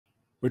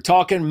We're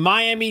talking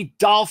Miami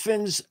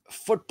Dolphins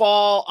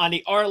football on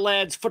the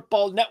Ourlads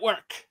Football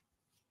Network,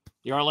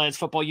 the Ourlads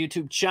Football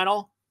YouTube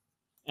channel.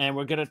 And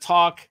we're going to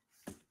talk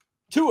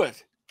Tua.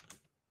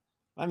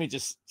 Let me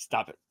just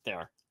stop it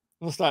there.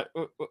 We'll start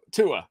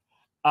Tua.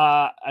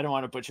 I don't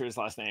want to butcher his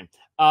last name.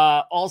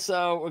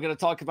 Also, we're going to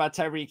talk about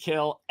Tyreek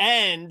Hill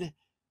and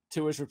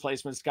Tua's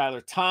replacement,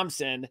 Skylar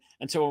Thompson.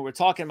 And so when we're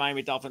talking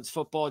Miami Dolphins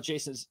football,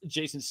 Jason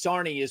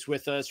Sarney is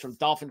with us from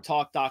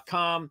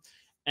dolphintalk.com.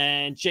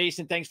 And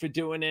Jason, thanks for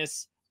doing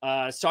this.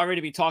 Sorry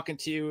to be talking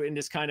to you in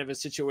this kind of a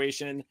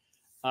situation.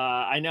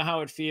 I know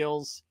how it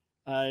feels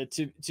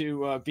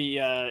to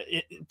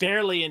be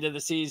barely into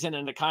the season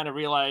and to kind of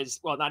realize,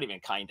 well, not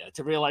even kind of,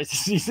 to realize the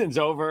season's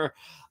over.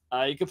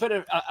 You could put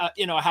a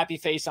happy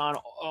face on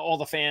all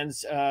the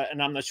fans,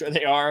 and I'm not sure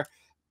they are.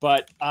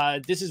 But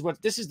this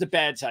is the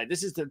bad side.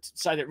 This is the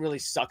side that really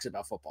sucks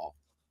about football.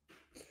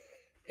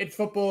 It's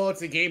football.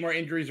 It's a game where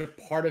injuries are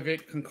part of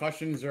it.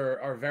 Concussions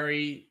are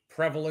very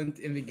prevalent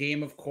in the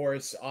game, of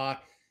course.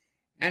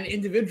 And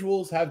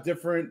individuals have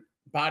different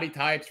body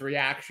types,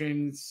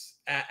 reactions.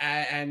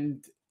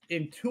 And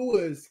in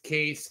Tua's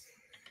case,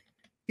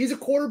 he's a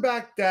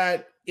quarterback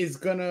that is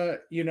going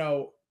to,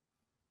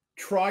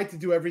 try to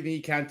do everything he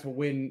can to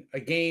win a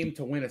game,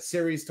 to win a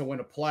series, to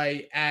win a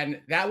play. And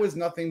that was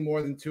nothing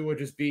more than Tua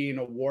just being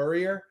a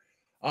warrior.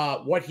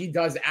 What he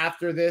does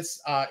after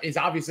this is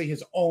obviously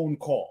his own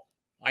call.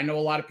 I know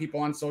a lot of people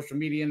on social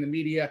media and the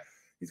media,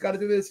 he's got to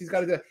do this, he's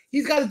got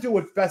to do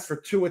what's best for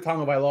Tua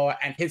Tagovailoa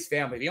and his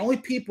family. The only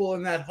people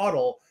in that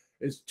huddle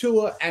is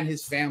Tua and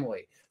his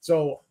family.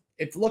 So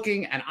it's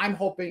looking, and I'm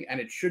hoping,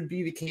 and it should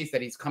be the case,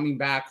 that he's coming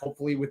back,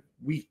 hopefully with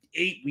week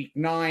 8, week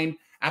 9,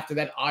 after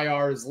that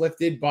IR is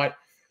lifted. But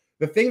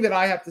the thing that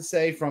I have to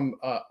say from,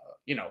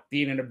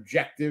 being an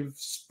objective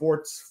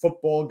sports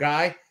football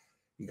guy,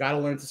 you got to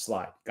learn to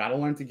slide. Got to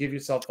learn to give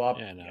yourself up.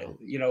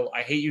 Yeah,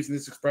 I hate using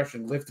this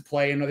expression, live to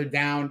play another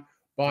down.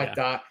 But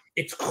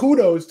it's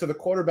kudos to the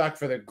quarterback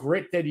for the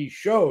grit that he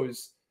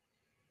shows.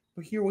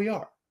 But here we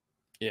are.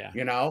 Yeah.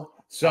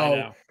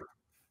 So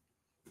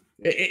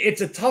it's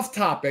a tough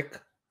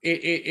topic.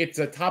 It's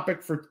a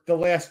topic for the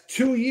last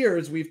 2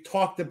 years. We've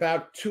talked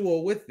about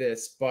Tua with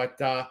this, but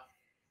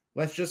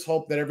let's just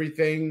hope that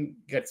everything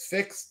gets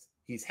fixed.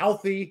 He's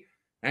healthy,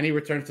 and he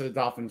returns to the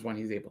Dolphins when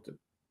he's able to.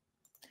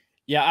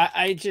 Yeah,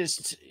 I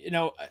just,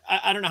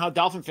 I don't know how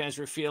Dolphin fans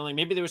were feeling.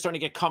 Maybe they were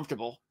starting to get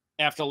comfortable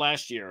after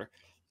last year,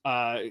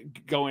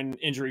 going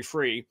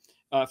injury-free.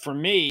 For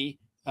me,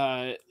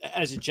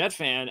 as a Jet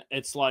fan,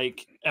 it's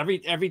like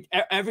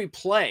every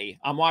play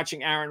I'm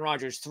watching Aaron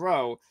Rodgers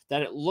throw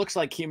that it looks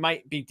like he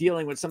might be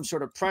dealing with some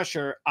sort of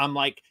pressure. I'm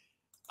like,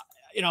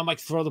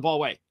 throw the ball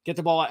away, get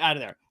the ball out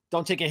of there,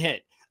 don't take a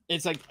hit.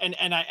 It's like,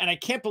 and I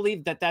can't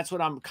believe that that's what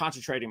I'm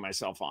concentrating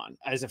myself on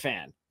as a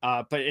fan.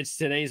 But it's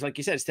today's, like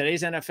you said, it's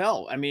today's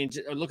NFL. I mean,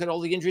 look at all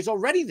the injuries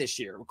already this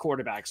year with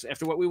quarterbacks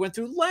after what we went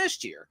through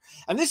last year.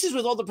 And this is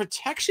with all the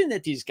protection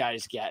that these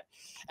guys get.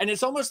 And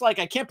it's almost like,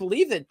 I can't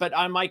believe it, but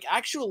I'm like,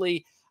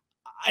 actually,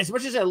 as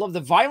much as I love the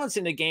violence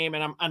in the game,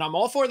 and I'm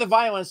all for the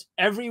violence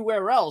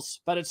everywhere else,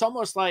 but it's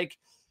almost like,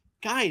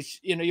 guys,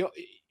 you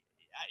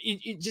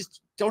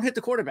just don't hit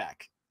the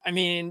quarterback. I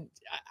mean,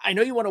 I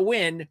know you want to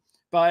win,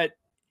 but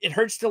it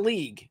hurts the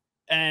league,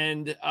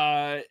 and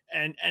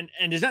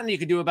there's nothing you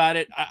can do about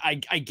it. I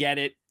get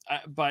it,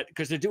 but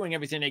because they're doing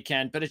everything they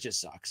can, but it just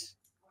sucks.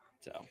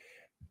 So,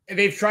 and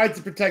they've tried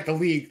to protect the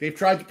league. They've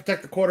tried to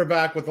protect the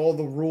quarterback with all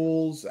the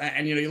rules.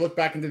 And you look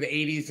back into the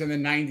 80s and the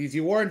 90s,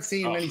 you weren't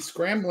seeing many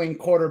scrambling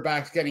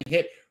quarterbacks getting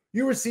hit.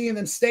 You were seeing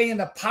them stay in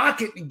the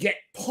pocket and get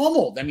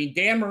pummeled. I mean,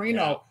 Dan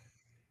Marino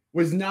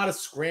was not a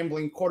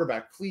scrambling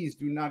quarterback. Please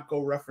do not go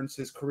reference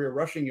his career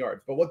rushing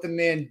yards. But what the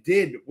man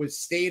did was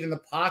stayed in the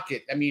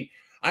pocket. I mean,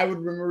 I would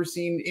remember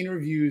seeing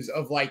interviews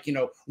of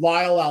Lyle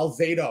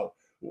Alzado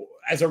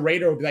as a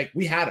Raider would be like,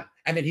 we had him.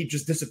 And then he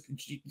just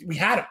disappeared. We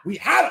had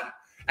him.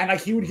 And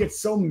he would get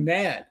so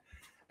mad.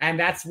 And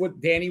that's what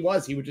Danny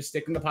was. He would just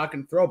stick in the pocket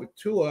and throw. But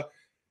Tua,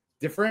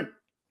 different,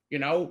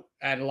 and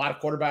a lot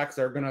of quarterbacks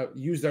are going to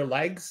use their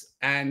legs.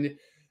 And,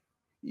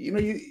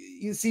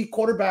 you see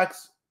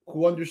quarterbacks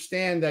who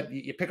understand that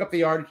you pick up the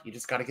yard, you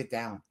just got to get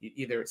down. You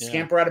either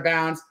scamper out of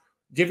bounds,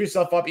 give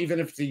yourself up, even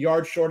if it's a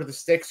yard short of the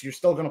sticks, you're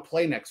still going to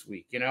play next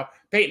week.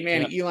 Peyton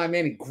Manning, Eli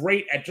Manning,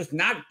 great at just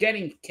not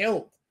getting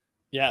killed.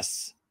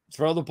 Yes.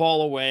 Throw the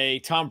ball away.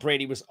 Tom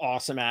Brady was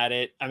awesome at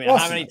it. I mean,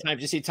 how many times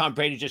do you see Tom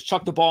Brady just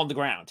chuck the ball on the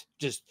ground?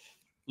 Just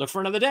look for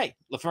another day.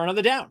 Look for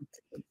another down.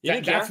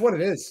 That's what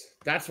it is.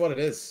 That's what it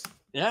is.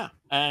 Yeah.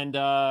 And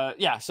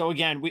so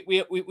again,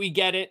 we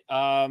get it.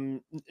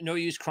 No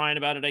use crying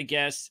about it, I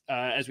guess.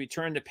 As we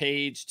turn the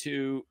page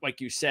to, like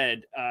you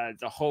said,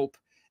 the hope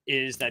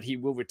is that he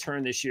will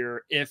return this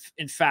year if,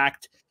 in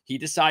fact, he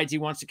decides he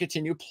wants to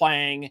continue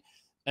playing,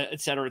 et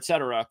cetera, et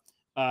cetera.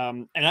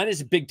 And that is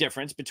a big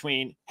difference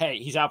between, hey,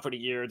 he's out for the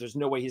year, there's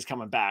no way he's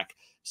coming back.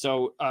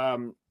 So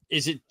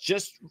is it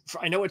just,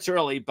 I know it's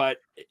early, but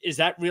is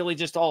that really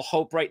just all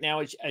hope right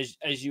now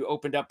as you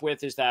opened up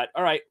with, is that,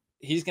 all right,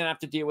 he's going to have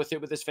to deal with it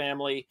with his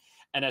family.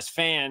 And as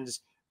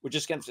fans, we're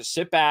just going to have to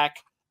sit back,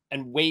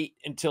 and wait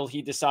until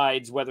he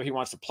decides whether he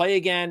wants to play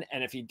again,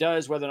 and if he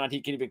does, whether or not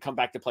he can even come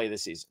back to play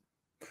this season?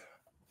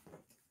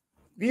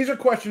 These are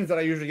questions that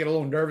I usually get a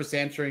little nervous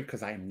answering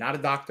because I am not a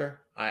doctor.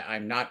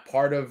 I'm not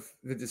part of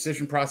the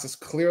decision process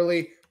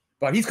clearly,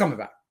 but he's coming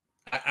back.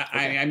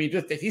 I mean,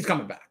 just he's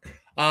coming back.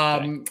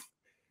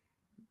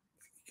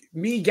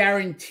 Me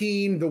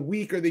guaranteeing the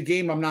week or the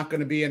game, I'm not going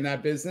to be in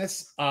that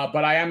business.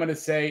 But I am going to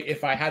say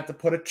if I had to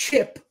put a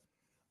chip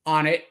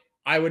on it,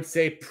 I would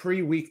say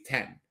pre-week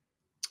 10.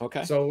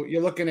 Okay. So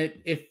you're looking at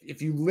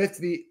if you lift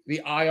the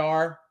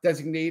IR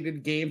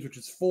designated games, which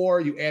is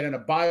 4, you add in a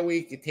bye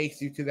week, it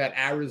takes you to that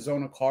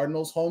Arizona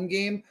Cardinals home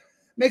game.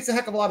 Makes a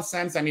heck of a lot of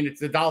sense. I mean, it's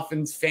the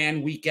Dolphins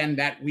fan weekend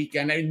that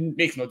weekend. It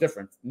makes no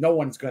difference. No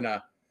one's going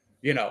to,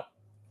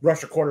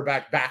 rush a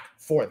quarterback back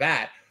for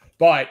that.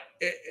 But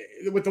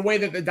with the way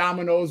that the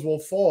dominoes will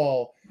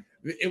fall,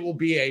 it will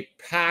be a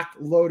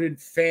packed, loaded,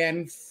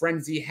 fan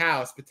frenzy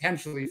house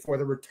potentially for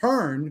the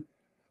return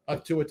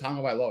of Tua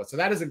Tagovailoa. So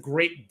that is a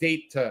great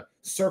date to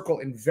circle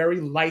in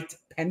very light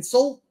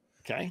pencil.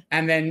 Okay.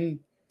 And then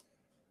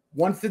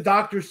once the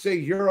doctors say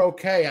you're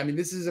okay, I mean,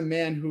 this is a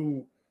man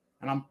who,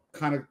 and I'm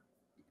kind of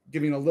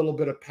giving a little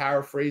bit of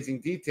paraphrasing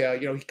detail,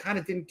 he kind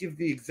of didn't give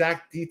the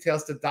exact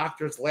details to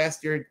doctors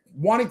last year,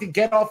 wanting to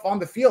get off on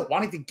the field,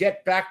 wanting to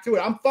get back to it.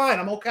 I'm fine.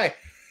 I'm okay.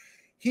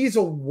 He's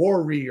a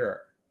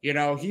warrior.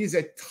 He's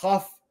a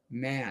tough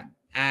man.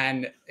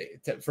 And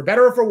for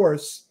better or for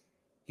worse,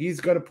 he's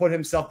going to put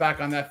himself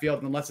back on that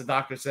field unless the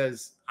doctor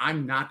says,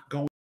 I'm not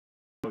going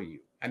to you.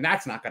 And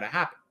that's not going to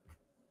happen.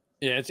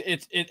 Yeah,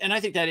 and I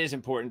think that is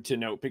important to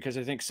note because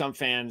I think some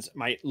fans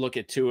might look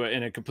at Tua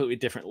in a completely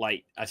different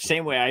light.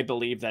 Same way I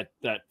believe that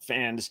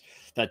fans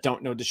that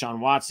don't know Deshaun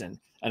Watson,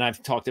 and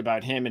I've talked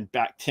about him and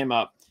backed him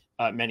up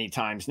many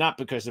times, not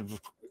because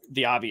of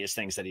the obvious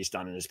things that he's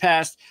done in his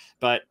past,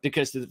 but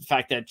because of the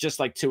fact that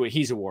just like Tua,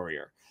 he's a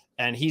warrior.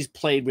 And he's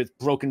played with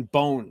broken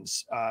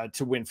bones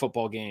to win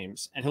football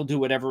games, and he'll do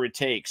whatever it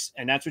takes.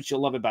 And that's what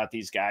you'll love about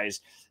these guys.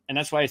 And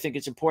that's why I think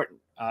it's important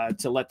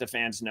to let the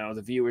fans know,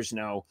 the viewers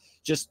know,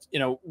 just,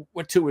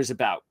 what Tua is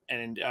about.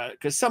 And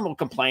because some will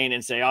complain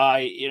and say,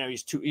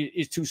 he's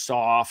too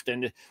soft.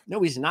 And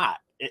no, he's not.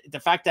 The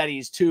fact that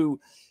he's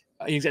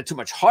got too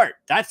much heart,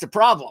 that's the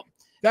problem.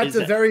 That's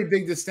a very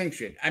big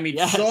distinction. I mean,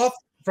 yes. Soft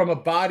from a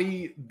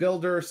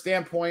bodybuilder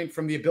standpoint,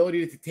 from the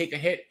ability to take a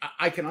hit,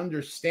 I can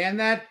understand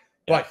that.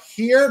 But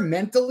here,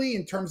 mentally,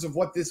 in terms of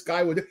what this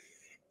guy would do,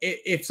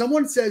 if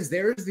someone says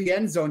there's the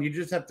end zone, you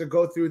just have to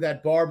go through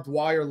that barbed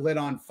wire lit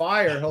on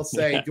fire. He'll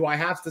say, do I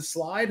have to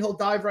slide? He'll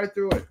dive right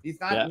through it. He's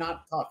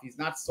not tough. He's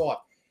not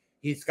soft.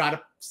 He's got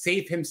to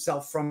save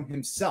himself from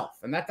himself.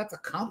 And that's a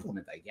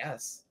compliment, I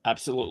guess.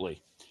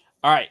 Absolutely.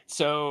 All right.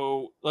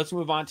 So let's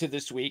move on to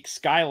this week.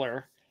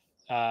 Skylar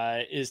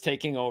is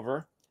taking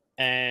over.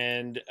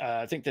 And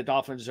I think the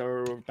Dolphins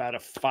are about a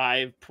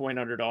 5-point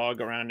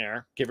underdog around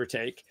there, give or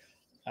take.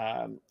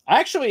 I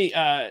actually,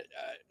 I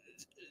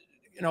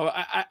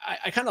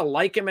kind of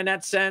like him in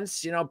that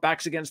sense,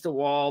 backs against the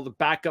wall, the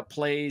backup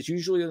plays.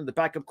 Usually when the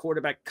backup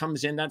quarterback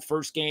comes in that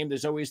first game,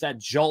 there's always that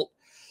jolt.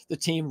 The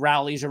team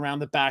rallies around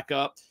the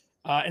backup.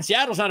 And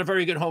Seattle's not a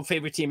very good home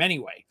favorite team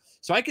anyway.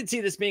 So I could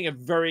see this being a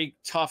very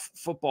tough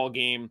football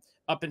game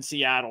up in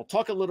Seattle.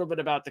 Talk a little bit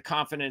about the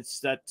confidence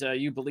that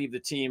you believe the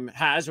team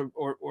has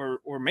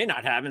or may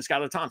not have in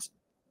Skylar Thompson.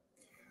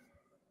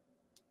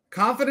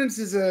 Confidence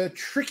is a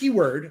tricky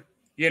word.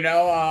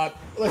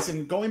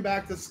 Listen, going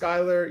back to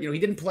Skylar, he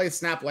didn't play a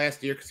snap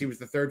last year because he was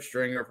the third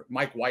stringer.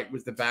 Mike White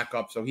was the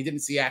backup, so he didn't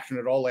see action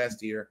at all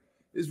last year.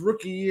 His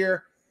rookie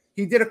year,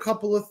 he did a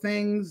couple of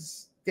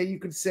things that you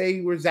could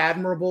say was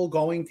admirable,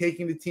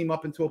 taking the team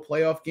up into a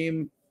playoff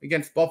game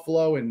against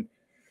Buffalo and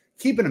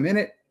keeping him in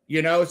it,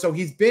 So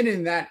he's been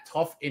in that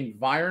tough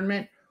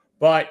environment,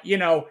 but,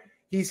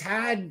 he's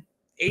had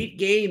 8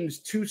 games,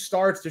 2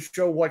 starts to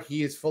show what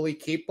he is fully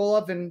capable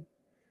of, and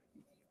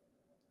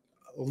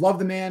love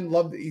the man,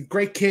 he's a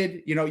great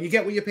kid. You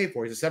get what you pay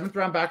for. He's a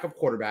 7th-round backup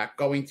quarterback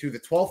going to the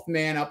 12th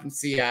man up in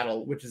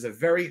Seattle, which is a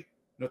very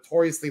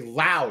notoriously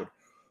loud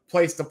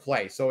place to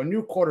play. So a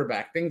new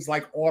quarterback, things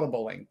like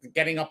audibling,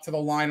 getting up to the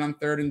line on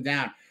 3rd and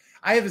down.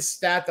 I have a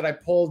stat that I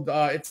pulled.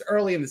 It's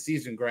early in the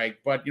season, Greg,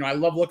 but I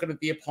love looking at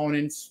the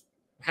opponents,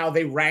 how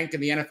they rank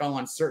in the NFL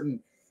on certain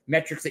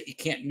metrics that you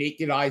can't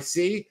naked eye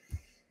see.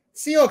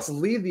 Seahawks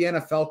lead the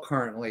NFL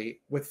currently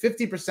with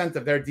 50%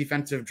 of their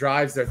defensive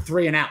drives. They're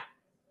 3 and out.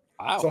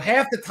 Wow. So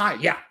half the time,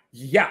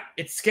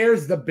 it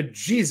scares the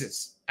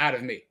bejesus out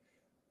of me.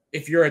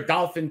 If you're a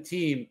Dolphin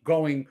team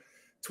going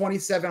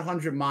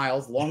 2,700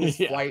 miles, longest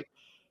flight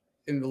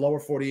in the lower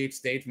 48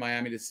 states,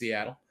 Miami to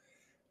Seattle,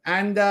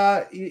 and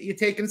you're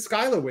taking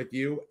Skylar with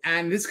you,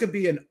 and this could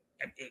be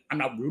I'm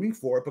not rooting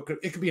for it, but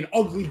it could be an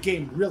ugly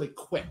game really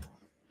quick.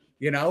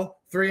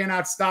 3 and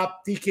out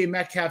stop, DK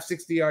Metcalf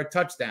 60-yard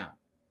touchdown.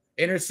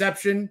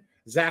 Interception,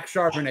 Zach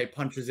Charbonnet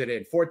punches it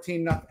in,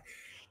 14-0.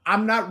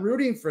 I'm not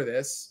rooting for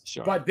this,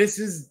 but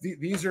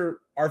these are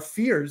our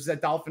fears that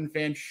Dolphin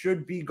fans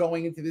should be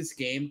going into this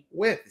game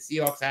with. The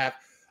Seahawks have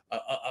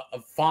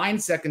a fine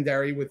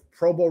secondary with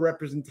Pro Bowl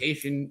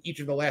representation each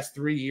of the last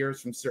 3 years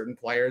from certain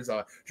players.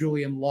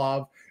 Julian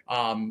Love,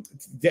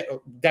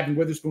 Devin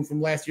Witherspoon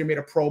from last year made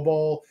a Pro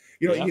Bowl.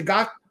 You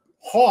got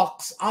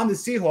Hawks on the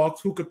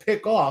Seahawks who could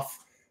pick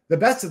off the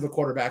best of the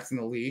quarterbacks in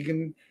the league.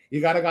 And you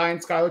got a guy in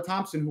Skylar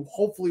Thompson who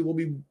hopefully will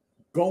be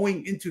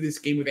going into this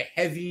game with a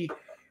heavy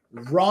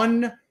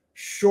run,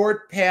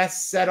 short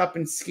pass setup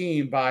and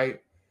scheme by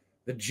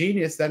the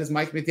genius that is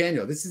Mike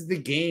McDaniel. This is the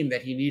game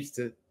that he needs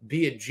to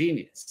be a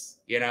genius.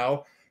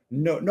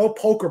 No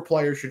poker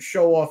player should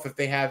show off if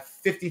they have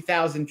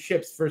 50,000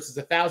 chips versus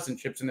 1,000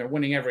 chips and they're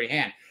winning every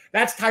hand.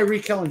 That's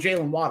Tyreek Hill and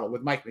Jalen Waddle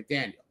with Mike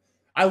McDaniel.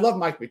 I love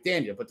Mike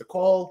McDaniel, but to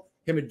call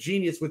him a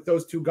genius with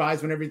those two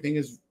guys when everything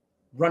is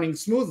running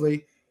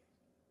smoothly,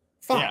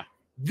 fine. Yeah.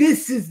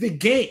 This is the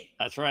game.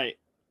 That's right.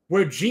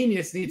 Where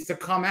genius needs to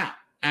come out.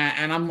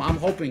 And I'm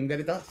hoping that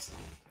it does.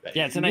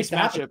 Yeah, it's a nice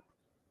matchup.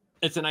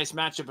 It's a nice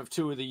matchup of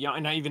two of the young,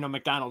 and even though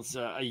McDonald's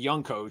a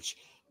young coach,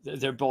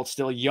 they're both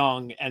still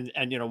young and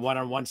one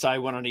on one side,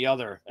 one on the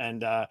other.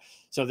 And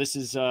so this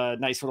is a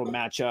nice little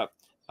matchup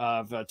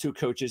of two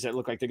coaches that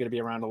look like they're going to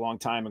be around a long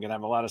time and going to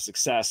have a lot of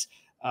success.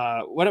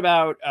 What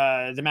about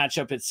the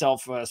matchup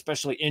itself,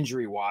 especially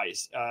injury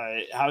wise?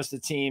 How's the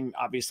team,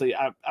 obviously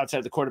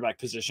outside the quarterback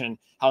position?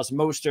 How's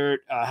Mostert?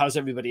 How's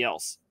everybody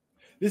else?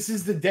 This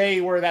is the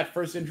day where that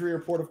first injury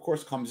report, of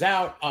course, comes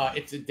out.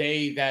 It's a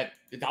day that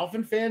the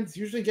Dolphin fans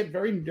usually get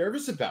very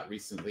nervous about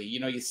recently.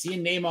 You see a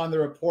name on the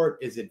report.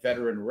 Is it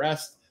veteran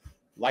rest,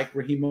 like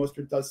Raheem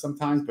Mostert does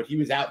sometimes? But he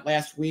was out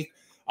last week.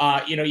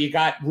 You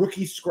got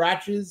rookie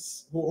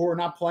scratches who are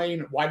not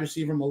playing. Wide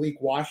receiver Malik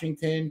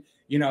Washington.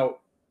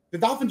 The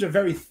Dolphins are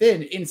very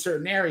thin in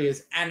certain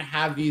areas and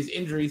have these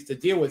injuries to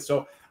deal with.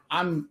 So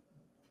I'm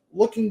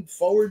looking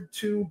forward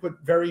to, but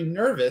very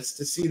nervous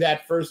to see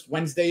that first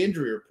Wednesday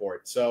injury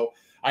report. So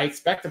I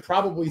expect to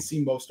probably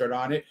see Mostert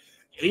on it.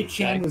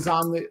 Achane was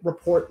on the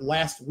report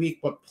last week,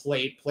 but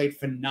played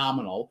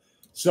phenomenal.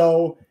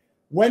 So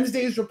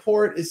Wednesday's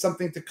report is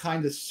something to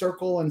kind of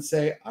circle and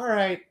say, all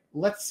right,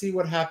 let's see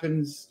what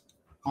happens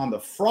on the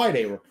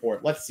Friday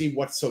report. Let's see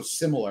what's so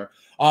similar.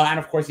 And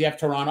of course you have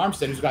Teron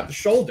Armstead, who's got the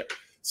shoulder.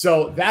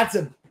 So that's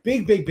a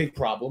big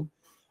problem.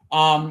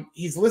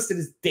 He's listed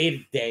as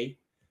day-to-day,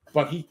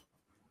 but he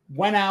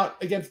went out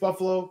against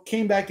Buffalo,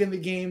 came back in the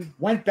game,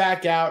 went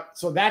back out.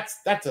 So that's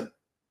a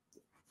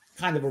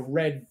kind of a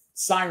red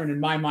siren in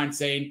my mind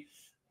saying,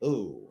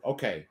 ooh,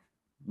 okay,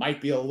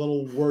 might be a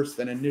little worse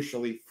than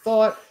initially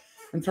thought.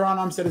 And Teron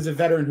Armstead is a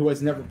veteran who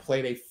has never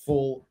played a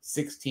full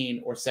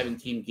 16 or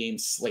 17 game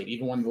slate.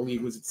 Even when the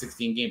league was at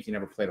 16 games, he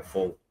never played a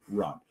full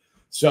run.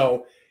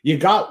 So you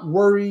got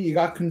worry, you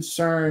got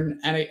concern,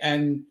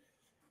 and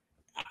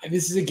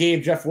this is a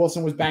game. Jeff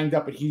Wilson was banged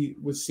up, but he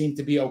seemed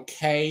to be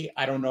okay.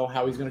 I don't know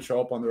how he's going to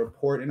show up on the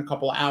report in a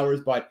couple of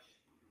hours, but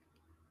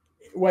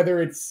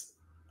whether it's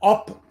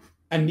up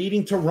and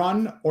needing to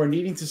run or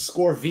needing to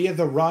score via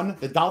the run,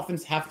 the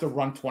Dolphins have to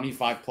run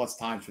 25 plus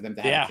times for them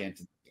to have a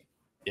chance.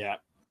 Yeah.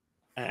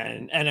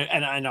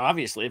 And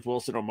obviously if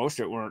Wilson or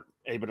Mostert weren't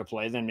able to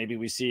play, then maybe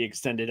we see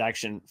extended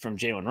action from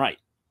Jalen Wright.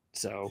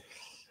 So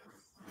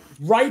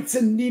Wright's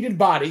a needed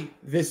body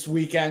this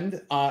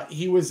weekend.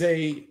 He was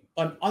an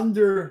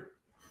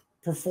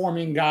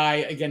underperforming guy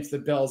against the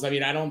Bills. I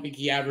mean, I don't think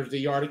he averaged a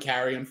yard a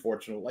carry,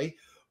 unfortunately.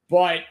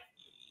 But,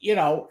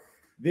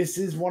 this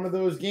is one of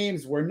those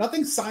games where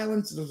nothing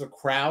silences a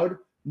crowd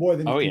more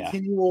than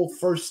continual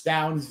first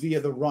downs via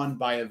the run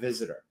by a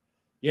visitor,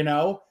 And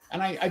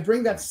I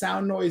bring that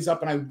sound noise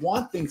up, and I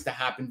want things to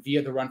happen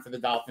via the run for the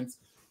Dolphins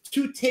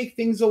to take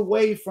things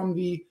away from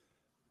the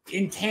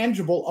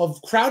intangible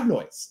of crowd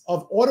noise,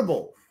 of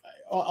audible,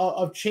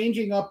 of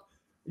changing up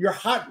your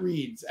hot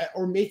reads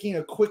or making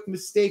a quick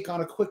mistake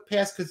on a quick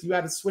pass because you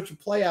had to switch a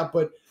play out.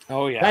 But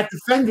that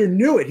defender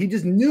knew it. He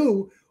just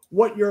knew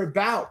what you're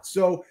about.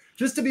 So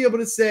just to be able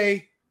to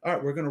say, all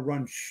right, we're going to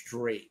run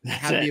straight,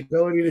 have the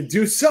ability to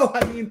do so.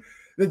 I mean,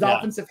 the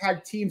Dolphins have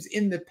had teams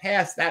in the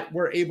past that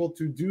were able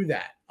to do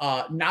that.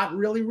 Not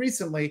really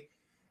recently.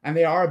 And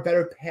they are a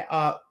better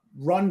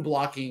run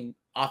blocking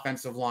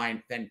offensive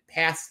line than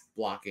pass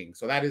blocking.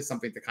 So that is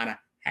something to kind of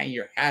hang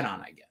your hat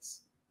on, I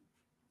guess.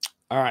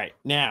 All right.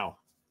 Now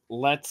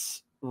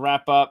let's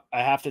wrap up.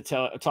 I have to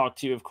talk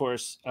to you, of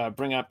course,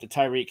 bring up the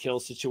Tyreek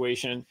Hill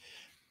situation.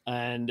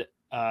 And,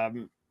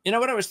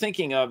 what I was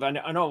thinking of, I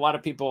know a lot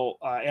of people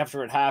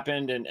after it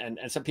happened and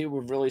some people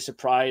were really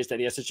surprised that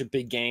he had such a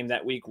big game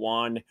that week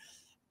one.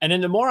 And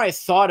then the more I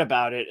thought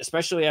about it,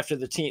 especially after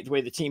the way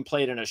the team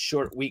played in a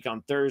short week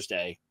on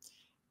Thursday,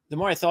 the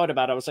more I thought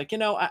about it, I was like,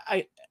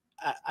 I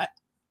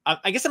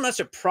guess I'm not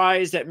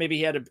surprised that maybe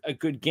he had a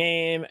good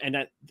game and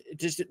that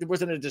it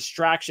wasn't a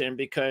distraction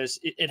because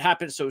it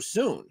happened so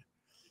soon.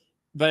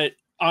 But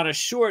on a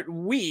short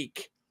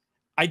week,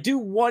 I do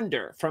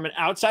wonder from an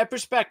outside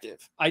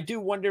perspective,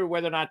 whether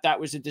or not that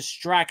was a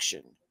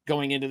distraction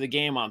going into the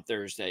game on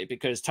Thursday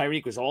because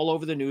Tyreek was all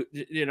over the new,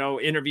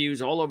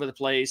 interviews all over the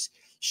place,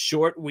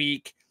 short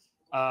week.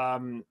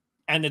 And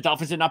the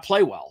Dolphins did not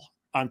play well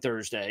on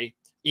Thursday,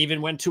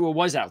 even when Tua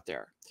was out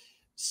there.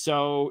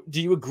 So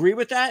do you agree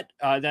with that?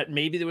 That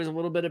maybe there was a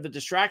little bit of a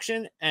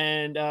distraction,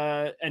 and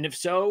if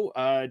so,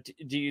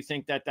 do you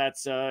think that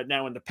that's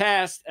now in the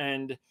past,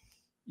 and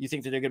you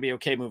think that they're going to be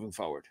okay moving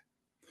forward?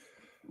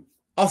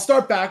 I'll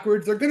start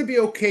backwards. They're going to be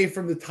okay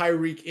from the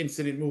Tyreek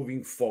incident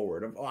moving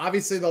forward.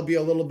 Obviously, there'll be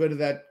a little bit of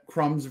that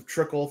crumbs of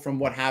trickle from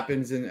what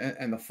happens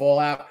and the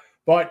fallout.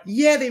 But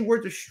yeah, they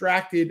were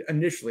distracted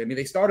initially. I mean,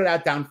 they started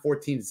out down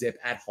 14-zip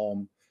at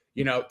home.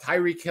 You know,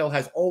 Tyreek Hill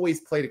has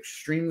always played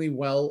extremely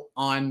well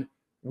on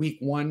week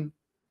one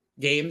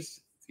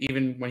games.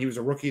 Even when he was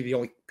a rookie, the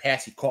only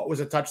pass he caught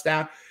was a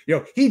touchdown. You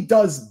know, he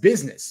does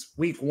business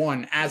week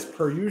one as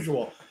per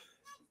usual.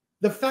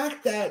 The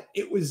fact that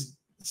it was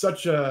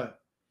such a,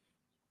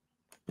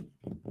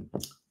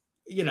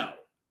 you know,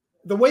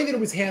 the way that it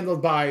was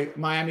handled by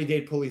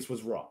Miami-Dade police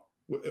was wrong,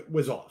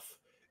 was off.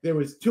 There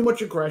was too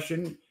much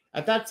aggression.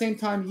 At that same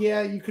time,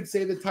 yeah, you could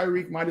say that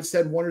Tyreek might have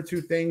said one or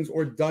two things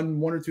or done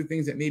one or two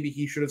things that maybe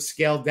he should have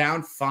scaled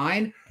down.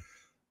 Fine.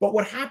 But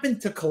what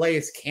happened to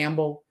Calais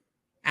Campbell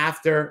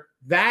after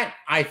that,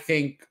 I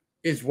think,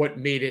 is what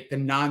made it the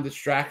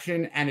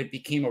non-distraction, and it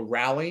became a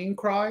rallying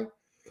cry.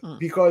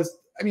 Because,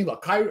 I mean,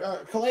 look,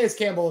 Calais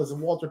Campbell is a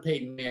Walter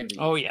Payton Mandy.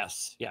 Oh,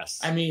 yes, yes.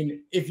 I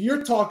mean, if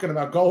you're talking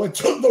about going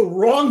to the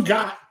wrong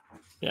guy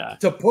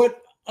to put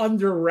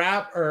under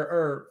wrap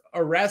or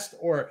arrest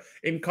or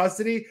in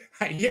custody,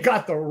 you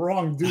got the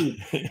wrong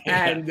dude.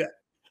 And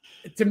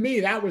to me,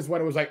 that was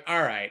when it was like,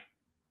 all right,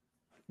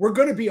 we're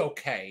going to be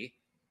okay.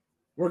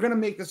 We're going to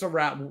make this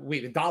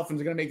the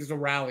Dolphins are going to make this a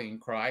rallying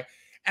cry.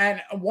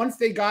 And once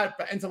they got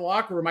into the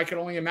locker room, I could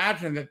only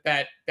imagine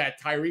that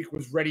Tyreek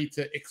was ready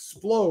to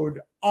explode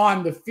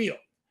on the field.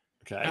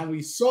 Okay. And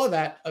we saw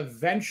that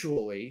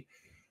eventually.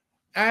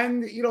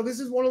 And, you know, this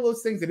is one of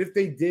those things that if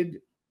they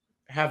did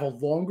have a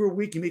longer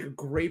week, you make a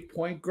great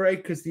point, Greg,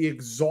 because the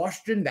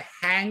exhaustion, the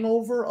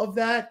hangover of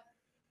that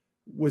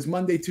was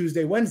Monday,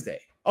 Tuesday,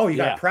 Wednesday. Oh, you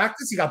got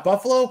practice? You got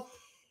Buffalo?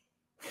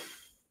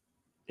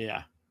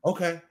 Yeah.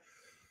 Okay.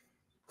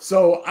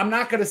 So I'm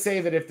not going to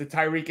say that if the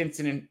Tyreek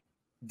incident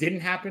didn't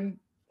happen,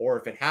 or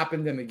if it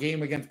happened and the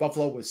game against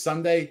Buffalo was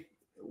Sunday,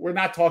 we're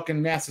not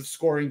talking massive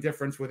scoring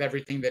difference with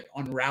everything that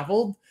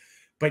unraveled.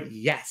 But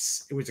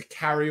yes, it was a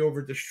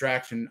carryover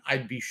distraction.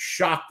 I'd be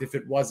shocked if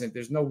it wasn't.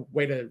 There's no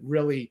way to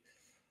really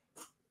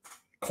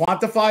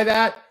quantify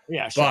that.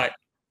 Yeah, sure. But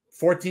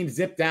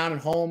 14-zip down at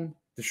home,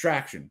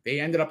 distraction.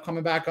 They ended up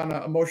coming back on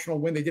an emotional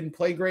win. They didn't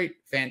play great.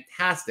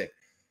 Fantastic.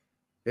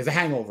 There's a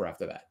hangover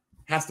after that.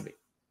 Has to be.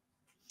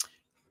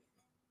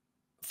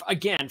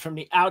 Again, from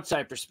the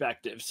outside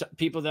perspective,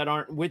 people that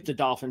aren't with the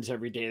Dolphins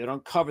every day, that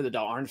don't cover the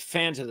Dolphins, aren't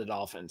fans of the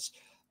Dolphins.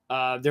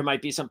 There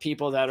might be some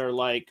people that are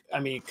like,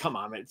 I mean, come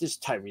on, man, this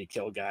Tyreek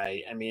Hill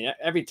guy. I mean,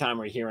 every time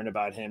we're hearing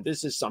about him,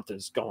 this is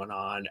something's going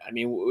on. I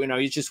mean, you know,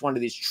 he's just one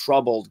of these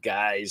troubled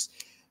guys.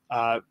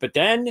 But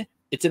then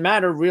it's a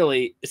matter,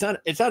 really, it's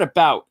not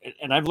about,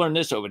 and I've learned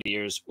this over the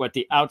years, what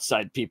the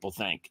outside people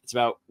think. It's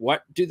about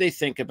what do they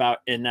think about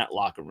in that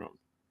locker room?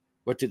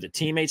 What do the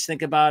teammates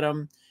think about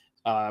him?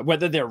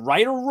 Whether they're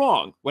right or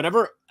wrong,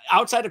 whatever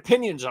outside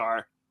opinions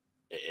are,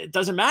 it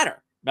doesn't matter.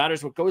 It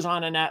matters what goes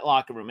on in that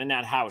locker room, in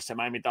that house, the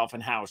Miami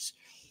Dolphin house.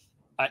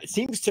 It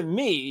seems to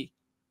me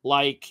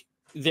like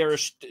they're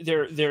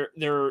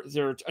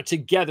a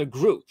together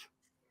group.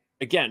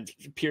 Again,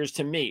 it appears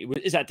to me.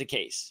 Is that the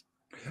case?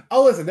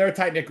 Oh, listen, they're a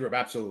tight-knit group.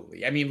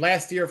 Absolutely. I mean,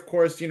 last year, of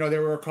course, you know,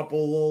 there were a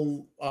couple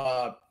little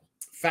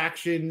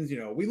factions. You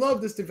know, we love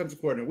this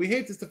defensive coordinator. We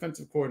hate this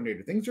defensive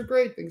coordinator. Things are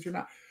great. Things are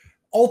not.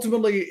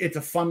 Ultimately, it's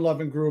a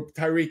fun-loving group.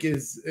 Tyreek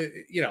is,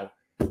 you know,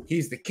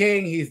 he's the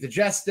king. He's the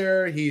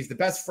jester. He's the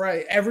best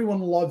friend. Everyone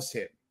loves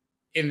him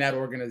in that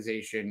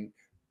organization.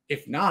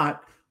 If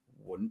not,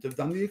 wouldn't have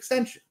done the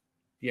extension.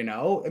 You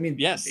know, I mean,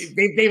 yes,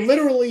 they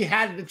literally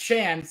had the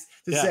chance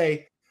to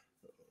say,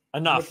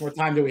 enough. How much more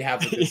time do we have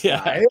with this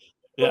guy?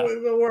 Yeah.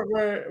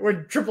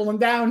 We're tripling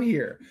down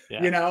here.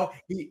 Yeah. You know,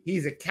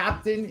 he's a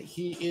captain.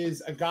 He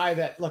is a guy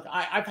that, look,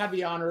 I've had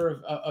the honor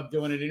of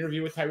doing an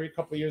interview with Tyreek a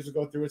couple of years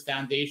ago through his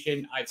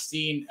foundation. I've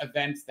seen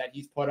events that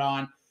he's put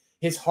on.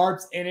 His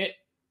heart's in it.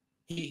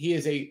 He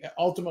is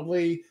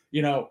ultimately,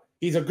 you know,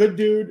 he's a good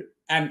dude.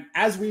 And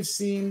as we've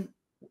seen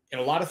in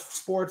a lot of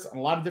sports, on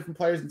a lot of different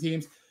players and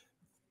teams,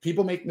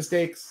 people make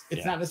mistakes.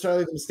 It's not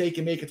necessarily the mistake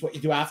you make. It's what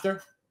you do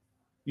after,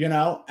 you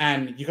know,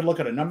 and you can look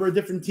at a number of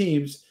different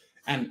teams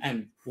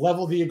and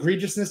level the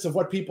egregiousness of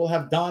what people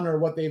have done or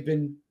what they've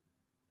been,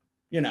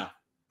 you know.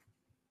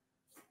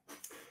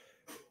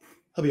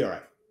 He'll be all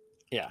right.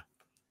 Yeah.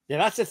 Yeah,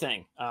 that's the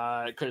thing.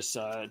 Because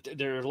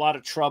there are a lot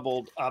of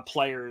troubled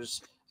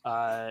players.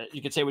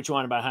 You could say what you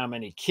want about how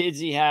many kids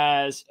he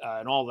has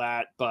and all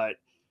that, but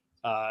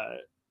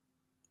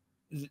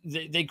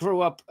they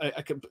grow up,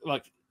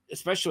 like,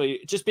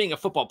 especially just being a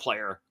football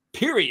player,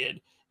 period.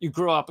 You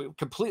grow up a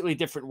completely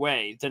different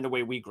way than the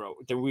way we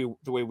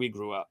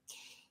grew up.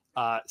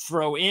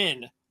 Throw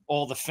in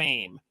all the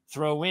fame,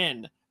 throw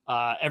in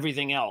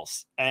everything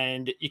else.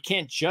 And you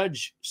can't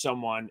judge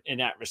someone in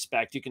that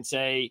respect. You can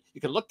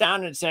look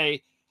down and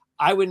say,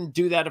 I wouldn't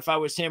do that if I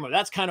was him, or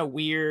that's kind of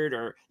weird,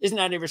 or isn't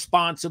that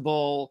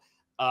irresponsible?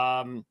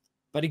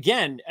 But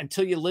again,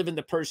 until you live in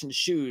the person's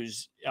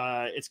shoes,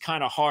 it's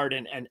kind of hard.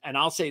 And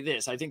I'll say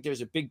this, I think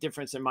there's a big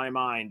difference in my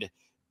mind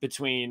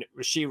between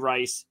Rashee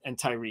Rice and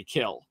Tyreek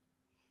Hill.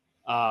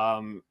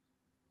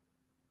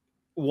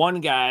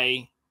 One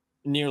guy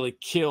nearly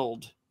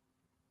killed,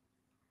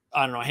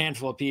 I don't know, a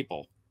handful of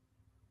people.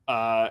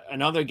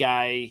 Another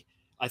guy,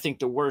 I think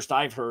the worst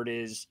I've heard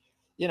is,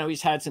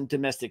 he's had some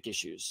domestic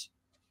issues.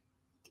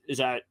 Is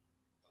that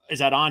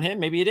on him?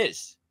 Maybe it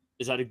is.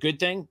 Is that a good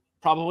thing?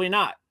 Probably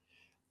not.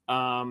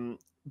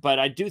 But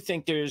I do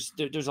think there's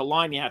a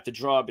line you have to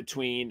draw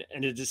between,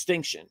 and a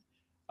distinction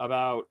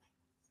about,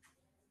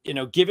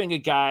 giving a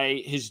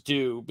guy his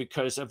due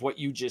because of what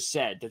you just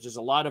said, that there's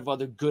a lot of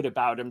other good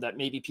about him that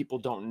maybe people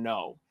don't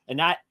know. And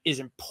that is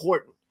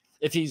important.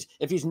 If he's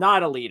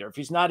not a leader, if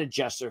he's not a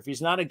jester, if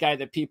he's not a guy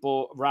that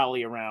people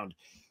rally around,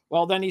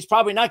 well, then he's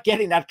probably not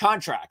getting that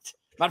contract.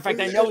 Matter of fact,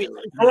 I know he's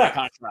getting that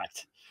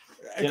contract.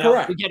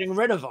 We're getting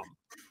rid of him,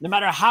 no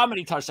matter how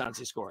many touchdowns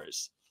he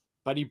scores.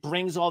 But he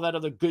brings all that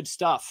other good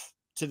stuff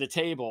to the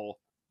table,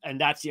 and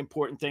that's the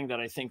important thing that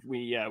I think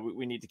we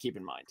need to keep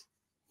in mind.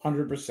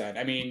 100%.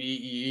 I mean,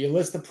 you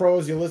list the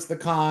pros, you list the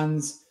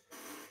cons.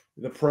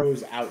 The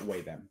pros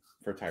outweigh them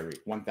for Tyreek,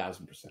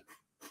 1,000%.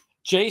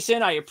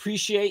 Jason, I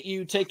appreciate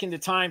you taking the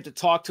time to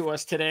talk to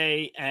us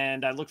today,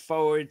 and I look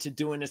forward to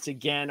doing this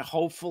again.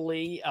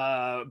 Hopefully,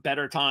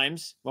 better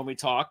times when we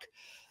talk,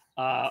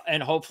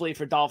 and hopefully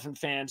for Dolphin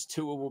fans,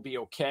 Tua will be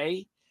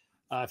okay.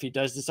 If he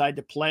does decide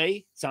to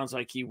play, sounds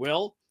like he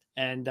will,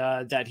 and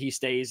that he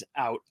stays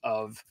out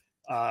of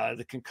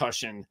the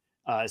concussion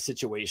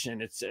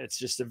situation. It's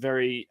just a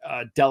very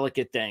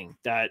delicate thing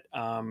that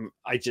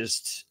I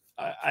just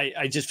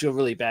feel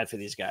really bad for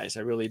these guys.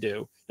 I really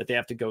do, that they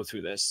have to go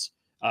through this.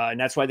 And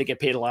that's why they get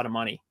paid a lot of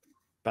money,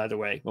 by the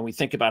way, when we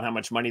think about how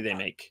much money they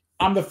make.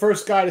 I'm the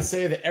first guy to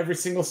say that every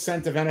single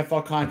cent of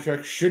NFL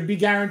contract should be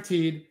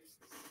guaranteed.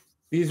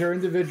 These are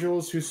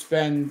individuals who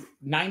spend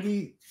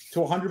 90 to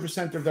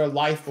 100% of their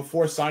life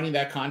before signing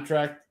that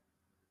contract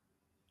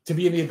to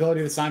be in the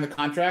ability to sign the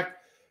contract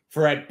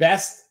for, at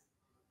best,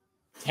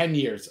 10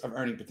 years of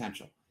earning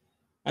potential.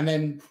 And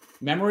then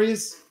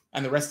memories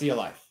and the rest of your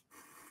life.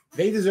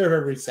 They deserve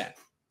every cent.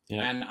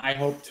 Yeah. And I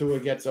hope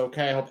Tua gets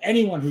okay. I hope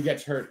anyone who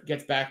gets hurt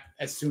gets back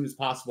as soon as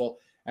possible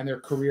and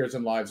their careers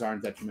and lives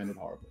aren't detrimented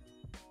horribly.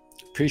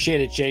 Appreciate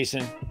it,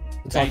 Jason.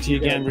 We'll talk to you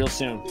again real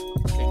soon.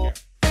 Take care.